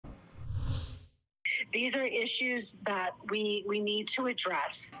These are issues that we need to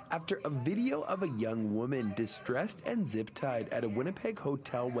address. After a video of a young woman distressed and zip-tied at a Winnipeg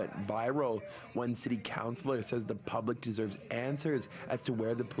hotel went viral, one city councillor says the public deserves answers as to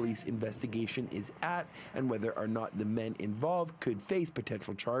where the police investigation is at and whether or not the men involved could face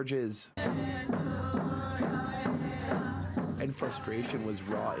potential charges. And frustration was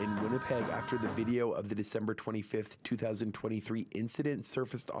raw in Winnipeg after the video of the December 25th, 2023 incident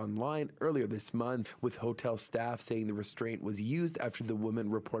surfaced online earlier this month, with hotel staff saying the restraint was used after the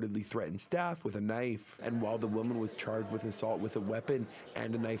woman reportedly threatened staff with a knife. And while the woman was charged with assault with a weapon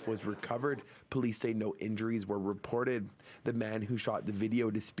and a knife was recovered, police say no injuries were reported. The man who shot the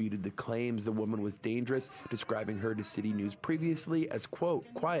video disputed the claims. The woman was dangerous, describing her to City News previously as,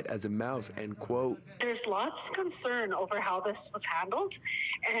 quote, quiet as a mouse, end quote. There's lots of concern over how this was handled,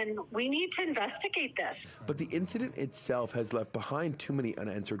 and we need to investigate this. But the incident itself has left behind too many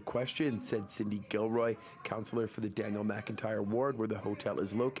unanswered questions, said Cindy Gilroy, councillor for the Daniel McIntyre ward where the hotel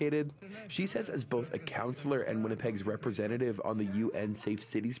is located. She says as both a councillor and Winnipeg's representative on the UN Safe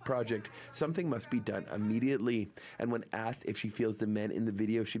Cities project, something must be done immediately. And when asked if she feels the men in the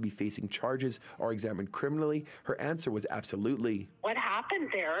video should be facing charges or examined criminally, her answer was absolutely. What happened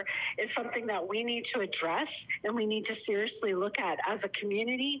there is something that we need to address and we need to seriously look at as a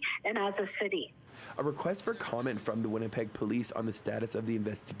community and as a city. A request for comment from the Winnipeg Police on the status of the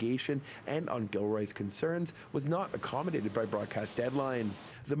investigation and on Gilroy's concerns was not accommodated by Broadcast Deadline.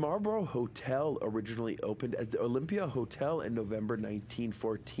 The Marlborough Hotel originally opened as the Olympia Hotel in November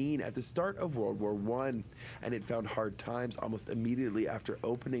 1914 at the start of World War I, and it found hard times almost immediately after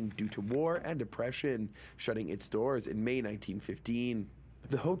opening due to war and depression, shutting its doors in May 1915.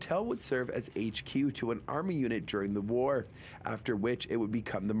 The hotel would serve as HQ to an army unit during the war, after which it would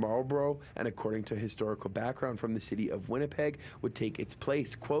become the Marlborough, and according to historical background from the city of Winnipeg, would take its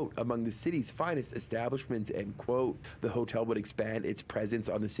place, quote, among the city's finest establishments, end quote. The hotel would expand its presence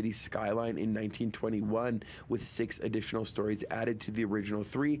on the city's skyline in 1921, with 6 additional stories added to the original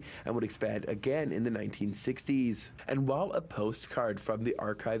 3, and would expand again in the 1960s. And while a postcard from the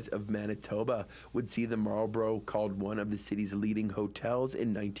archives of Manitoba would see the Marlborough called one of the city's leading hotels in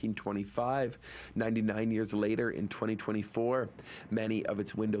 1925, 99 years later in 2024, many of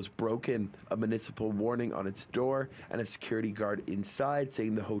its windows broken, a municipal warning on its door, and a security guard inside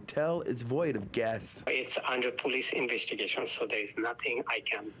saying the hotel is void of guests. It's under police investigation, so there is nothing I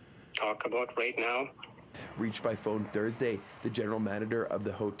can talk about right now. Reached by phone Thursday, the general manager of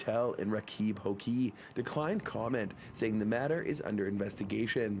the hotel in Rakib Hoki declined comment, saying the matter is under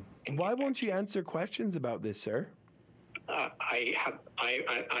investigation. Why won't you answer questions about this, sir?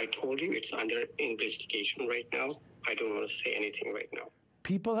 I told you it's under investigation right now. I don't want to say anything right now.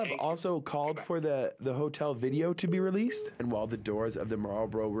 People have also called for the hotel video to be released. And while the doors of the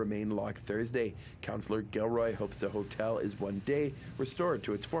Marlborough remain locked Thursday, Councillor Gilroy hopes the hotel is one day restored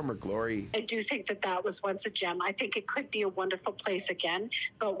to its former glory. I do think that was once a gem. I think it could be a wonderful place again,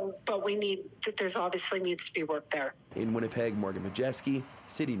 but we need, there's obviously needs to be work there. In Winnipeg, Morgan Majeski,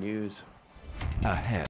 City News. Ahead.